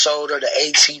episode of the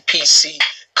Atpc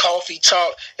Coffee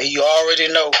Talk, and you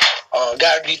already know,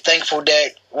 gotta be thankful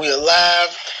that we're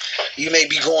alive. You may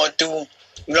be going through,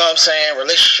 you know what I'm saying,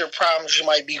 relationship problems. You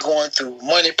might be going through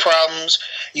money problems.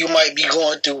 You might be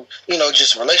going through,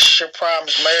 just relationship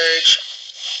problems, marriage,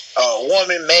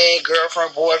 woman, man,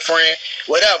 girlfriend, boyfriend,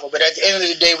 whatever. But at the end of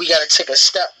the day, we got to take a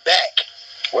step back,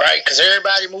 right? Because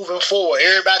everybody moving forward,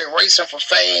 everybody racing for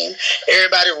fame,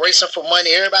 everybody racing for money,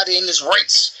 everybody in this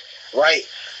race, right,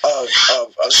 of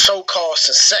so-called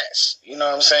success. You know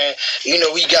what I'm saying?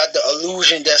 We got the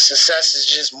illusion that success is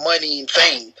just money and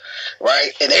fame,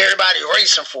 right? And everybody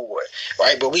racing for it,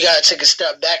 right? But we got to take a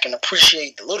step back and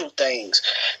appreciate the little things.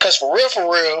 Because for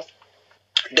real,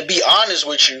 to be honest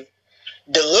with you,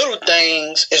 the little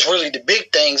things is really the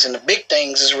big things, and the big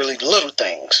things is really the little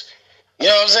things. You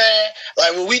know what I'm saying?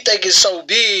 Like, what we think is so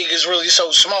big is really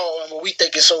so small, and what we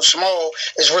think is so small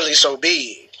is really so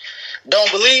big.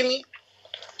 Don't believe me?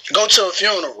 Go to a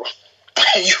funeral.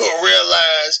 You will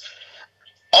realize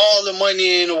all the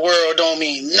money in the world don't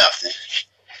mean nothing.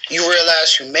 You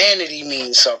realize humanity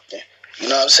means something. You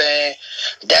know what I'm saying?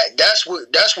 That's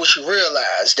what you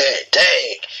realize.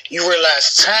 You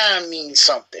realize time means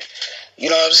something. You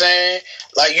know what I'm saying?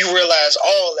 Like, you realize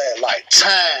all that, like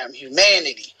time,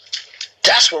 humanity.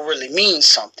 That's what really means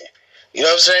something. You know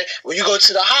what I'm saying? When you go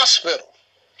to the hospital,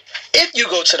 if you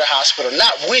go to the hospital,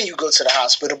 not when you go to the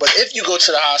hospital, but if you go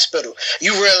to the hospital,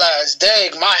 you realize,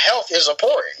 dang, my health is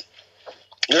important.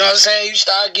 You know what I'm saying? You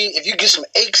start getting, if you get some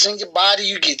aches in your body,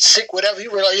 you get sick, whatever,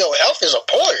 you realize, health is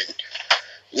important.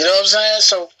 You know what I'm saying?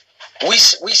 So we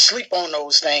sleep on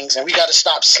those things, and we got to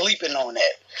stop sleeping on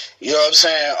that. You know what I'm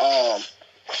saying?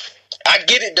 I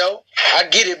get it, though. I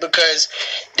get it, because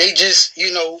they just,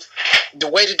 the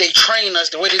way that they train us,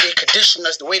 the way that they condition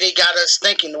us, the way they got us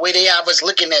thinking, the way they have us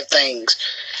looking at things.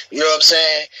 You know what I'm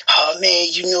saying? Oh, man,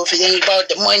 if it ain't about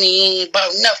the money, it ain't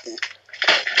about nothing.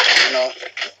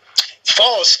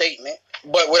 False statement.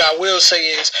 But what I will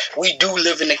say is, we do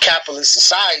live in a capitalist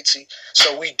society,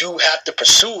 so we do have to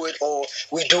pursue it, or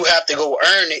we do have to go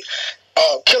earn it.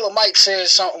 Killer Mike said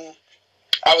something.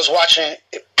 I was watching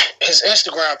his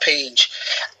Instagram page.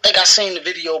 I think I seen the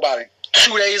video about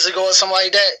 2 days ago or something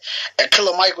like that. And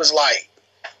Killer Mike was like,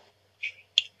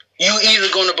 you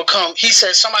either going to become, he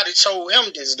said, somebody told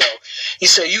him this though. He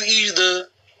said, you either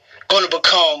going to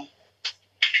become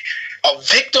a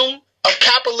victim of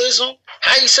capitalism.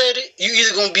 How he said it? You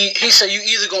either going to be, he said, you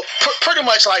either going to, pretty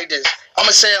much like this. I'm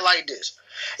going to say it like this.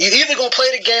 You either going to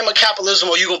play the game of capitalism,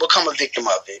 or you going to become a victim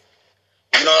of it.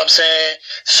 You know what I'm saying?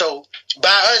 So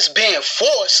by us being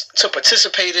forced to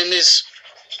participate in this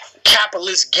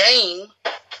capitalist game,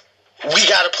 we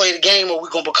got to play the game, or we're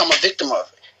going to become a victim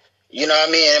of it. You know what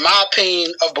I mean? In my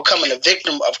opinion of becoming a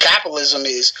victim of capitalism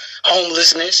is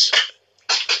homelessness.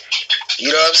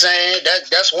 You know what I'm saying?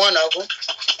 That's one of them.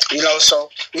 So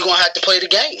we're going to have to play the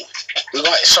game.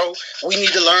 So we need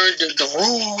to learn the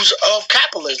rules of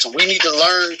capitalism. We need to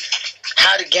learn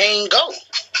how the game go.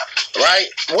 Right?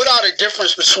 What are the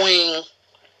difference between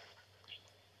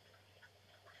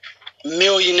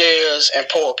millionaires and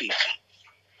poor people?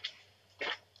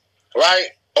 Right?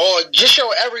 Or just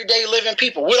your everyday living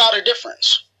people. What are the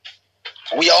difference?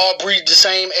 We all breathe the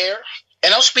same air.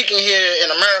 And I'm speaking here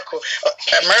in America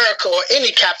or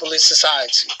any capitalist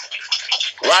society.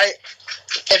 Right?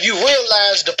 If you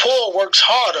realize the poor works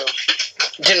harder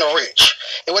than the rich.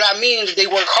 And what I mean is they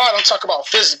work hard, I'm talking about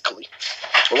physically.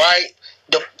 Right?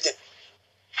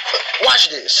 Watch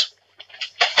this.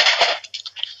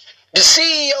 The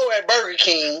CEO at Burger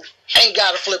King ain't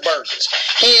got to flip burgers.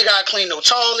 He ain't got to clean no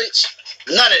toilets.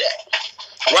 None of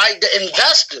that. Right? The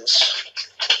investors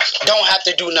don't have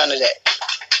to do none of that.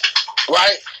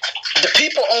 Right? The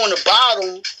people on the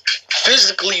bottom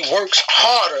physically works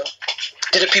harder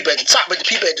than the people at the top. But the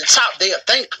people at the top, they are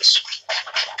thinkers.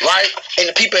 Right? And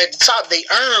the people at the top, they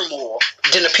earn more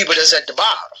than the people that's at the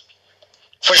bottom.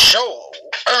 For sure.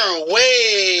 Earn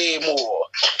way more.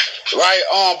 Right?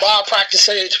 Bob Proctor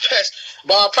said it best.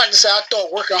 Bob Proctor said, I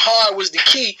thought working hard was the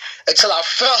key until I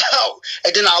fell out.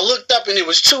 And then I looked up and it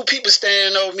was two people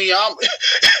standing over me.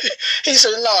 He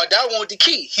said, no, that wasn't the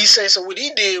key. He said, so what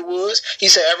he did was, he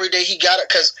said every day he got it,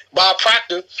 because Bob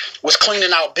Proctor was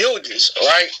cleaning out buildings,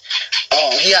 right?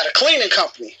 He had a cleaning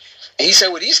company. And he said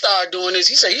what he started doing is,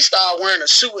 he said he started wearing a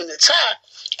suit and a tie.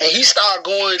 And he started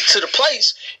going to the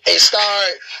place and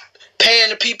started paying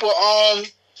the people,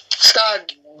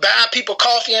 started buying people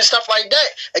coffee and stuff like that.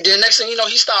 And then next thing you know,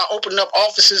 he started opening up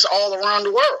offices all around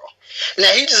the world.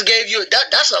 Now, he just gave you,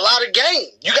 that's a lot of game.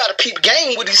 You got to peep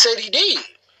game what he said he did.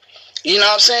 You know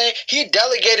what I'm saying? He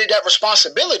delegated that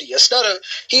responsibility. Instead of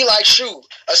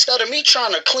me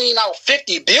trying to clean out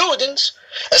 50 buildings,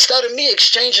 instead of me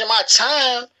exchanging my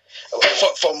time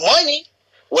for money,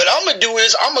 what I'm going to do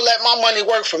is I'm going to let my money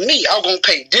work for me. I'm going to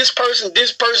pay this person,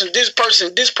 this person, this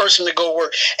person, this person to go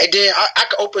work. And then I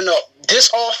can open up this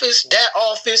office, that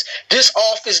office, this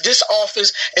office, this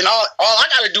office, and all I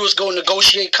got to do is go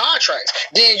negotiate contracts.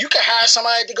 Then you can hire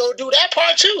somebody to go do that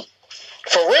part too.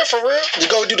 For real, to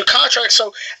go do the contract.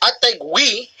 So I think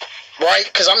we, right,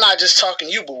 because I'm not just talking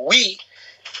to you, but we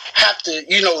have to,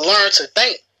 learn to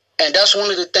think. And that's one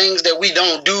of the things that we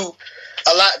don't do.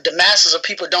 A lot, the masses of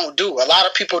people don't do. A lot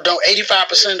of people don't.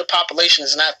 85% of the population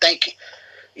is not thinking.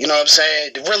 You know what I'm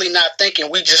saying? They're really not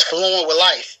thinking. We just flowing with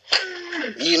life.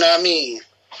 You know what I mean?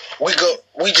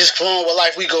 We just flowing with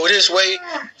life. We go this way,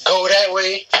 go that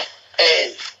way,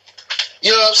 and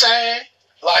you know what I'm saying?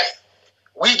 Like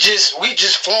we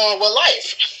just flowing with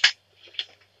life.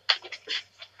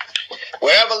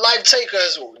 Wherever life take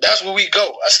us, that's where we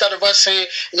go. Instead of us saying,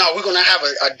 no, we're gonna have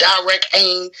a direct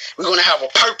aim. We're gonna have a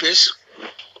purpose.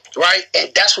 Right? And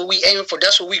that's what we aiming for.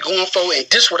 That's what we going for. And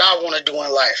this is what I want to do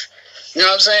in life. You know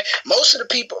what I'm saying? Most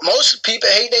people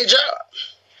hate their job.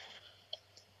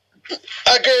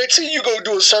 I guarantee you go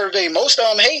do a survey. Most of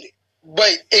them hate it.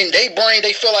 But in their brain,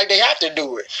 they feel like they have to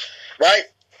do it. Right?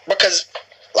 Because,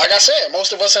 like I said,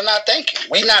 most of us are not thinking.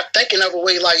 We not thinking of a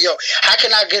way like, yo, how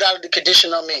can I get out of the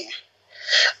condition I'm in?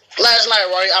 Last night,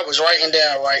 right, I was writing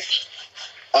down, right,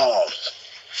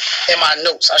 in my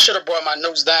notes. I should have brought my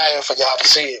notes down here for y'all to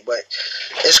see it, but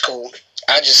it's cool.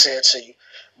 I just said it to you.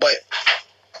 But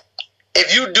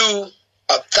if you do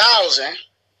 1,000,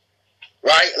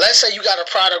 right? Let's say you got a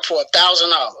product for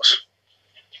 $1,000.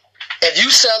 If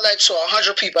you sell that to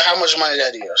 100 people, how much money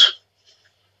that is?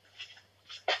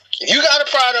 If you got a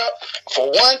product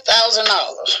for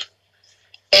 $1,000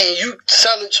 and you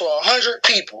sell it to 100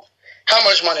 people, how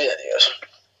much money that is?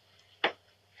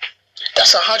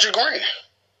 That's 100 grand.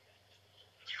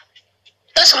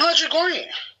 That's 100 grand.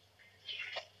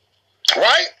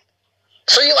 Right?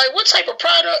 So you're like, what type of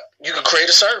product? You can create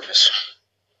a service.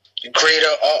 You create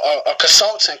a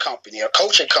consulting company, a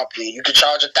coaching company. You could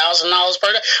charge $1,000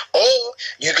 per day. Or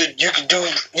you could do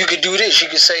this. You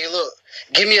could say, look,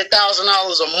 give me $1,000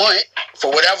 a month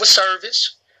for whatever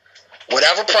service,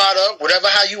 whatever product, whatever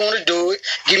how you want to do it.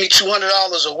 Give me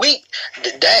 $200 a week.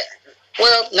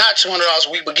 Well, not $200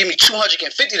 a week, but give me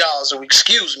 $250 a week.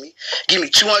 Excuse me. Give me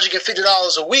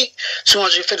 $250 a week.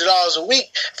 $250 a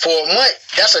week for a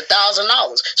month. That's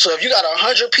 $1,000. So if you got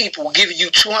 100 people giving you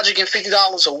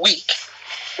 $250 a week,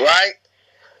 right?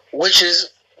 Which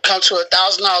is come to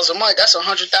 $1,000 a month. That's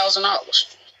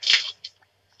 $100,000.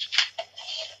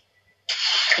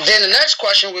 Then the next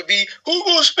question would be, who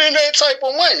gonna spend that type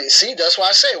of money? See, that's why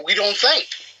I say we don't think.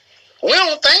 We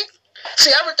don't think.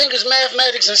 See, everything is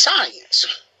mathematics and science.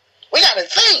 We gotta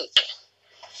think.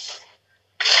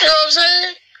 You know what I'm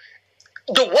saying?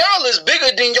 The world is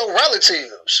bigger than your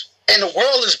relatives. And the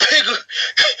world is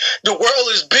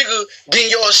bigger than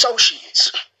your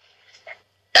associates.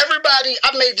 Everybody,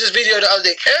 I made this video the other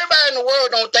day. Everybody in the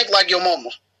world don't think like your mama.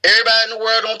 Everybody in the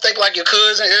world don't think like your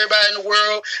cousin. Everybody in the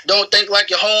world don't think like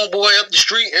your homeboy up the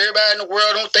street. Everybody in the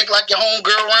world don't think like your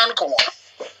homegirl around the corner.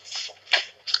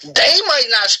 They might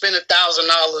not spend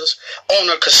 $1,000 on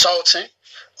a consultant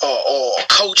or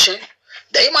coaching.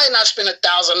 They might not spend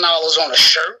 $1,000 on a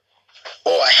shirt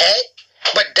or a hat.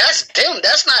 But that's them.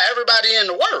 That's not everybody in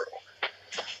the world.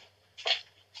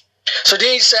 So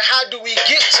then you say, how do we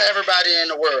get to everybody in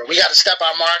the world? We got to step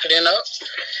our marketing up.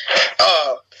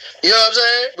 You know what I'm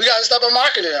saying? We got to step our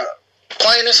marketing up.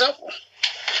 Plain and simple.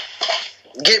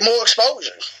 Get more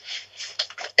exposure.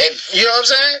 And you know what I'm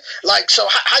saying? Like, so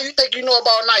how you think you know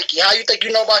about Nike? How you think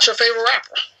you know about your favorite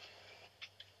rapper?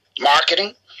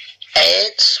 Marketing,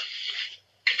 ads.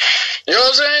 You know what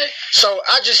I'm saying? So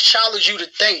I just challenge you to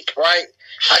think, right?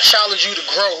 I challenge you to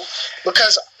grow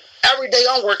because every day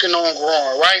I'm working on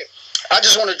growing, right? I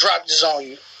just want to drop this on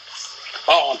you.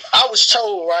 I was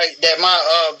told, right, that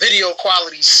my video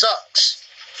quality sucks,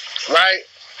 right?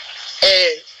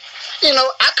 And, you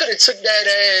know, I could have took that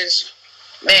as,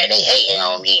 man, they hating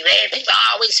on me, man. People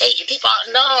always hating.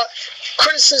 No,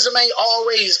 criticism ain't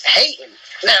always hating.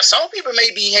 Now, some people may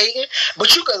be hating,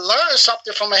 but you can learn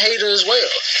something from a hater as well.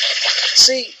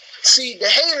 See, the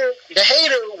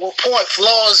hater will point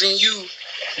flaws in you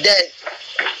that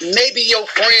maybe your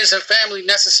friends and family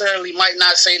necessarily might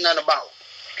not say nothing about.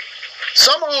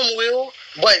 Some of them will,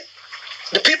 but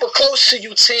the people close to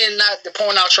you tend not to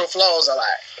point out your flaws a lot.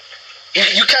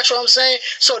 You catch what I'm saying?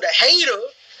 So the hater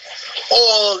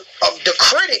or the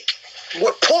critic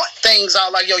would point things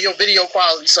out like, yo, your video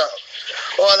quality sucks.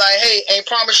 Or like, hey,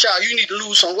 promise y'all, you need to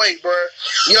lose some weight, bro.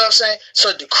 You know what I'm saying?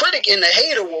 So the critic and the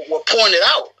hater will point it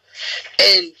out.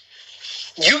 And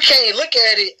you can't look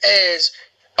at it as,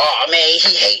 oh man,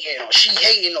 he hating or she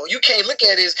hating, or you can't look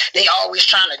at it as they always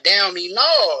trying to down me.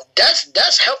 No,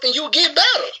 that's helping you get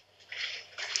better.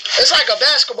 It's like a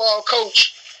basketball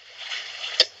coach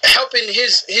helping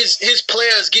his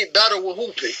players get better with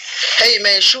hooping. Hey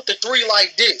man, shoot the three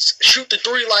like this, shoot the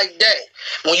three like that.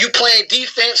 When you playing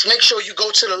defense, make sure you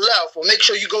go to the left, or make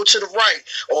sure you go to the right,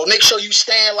 or make sure you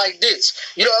stand like this.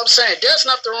 You know what I'm saying? There's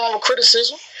nothing wrong with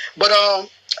criticism, but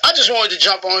I just wanted to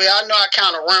jump on here. I know I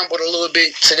kind of rambled a little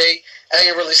bit today. I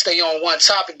didn't really stay on one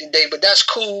topic today, but that's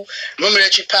cool. Remember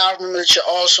that you're powerful. Remember that you're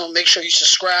awesome. Make sure you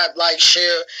subscribe, like,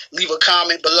 share, leave a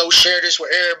comment below. Share this with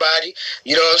everybody.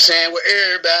 You know what I'm saying? With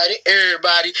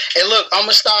everybody. And look, I'm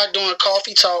going to start doing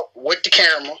coffee talk with the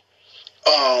camera.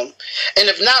 And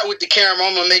if not with the camera,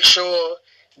 I'm going to make sure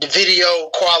the video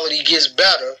quality gets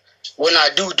better when I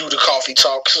do the coffee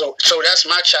talk. So that's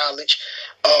my challenge.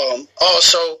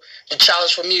 Also, the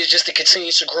challenge for me is just to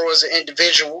continue to grow as an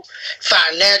individual,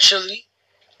 financially,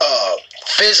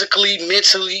 physically,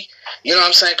 mentally. You know what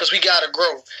I'm saying? Because we gotta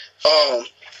grow.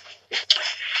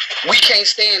 We can't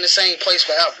stay in the same place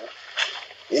forever.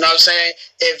 You know what I'm saying?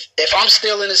 If I'm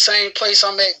still in the same place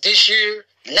I'm at this year,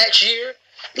 next year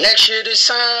this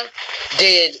time,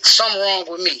 then something wrong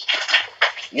with me.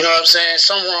 You know what I'm saying?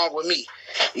 Something wrong with me.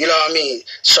 You know what I mean?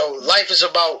 So life is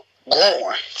about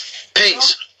growing.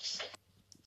 Peace.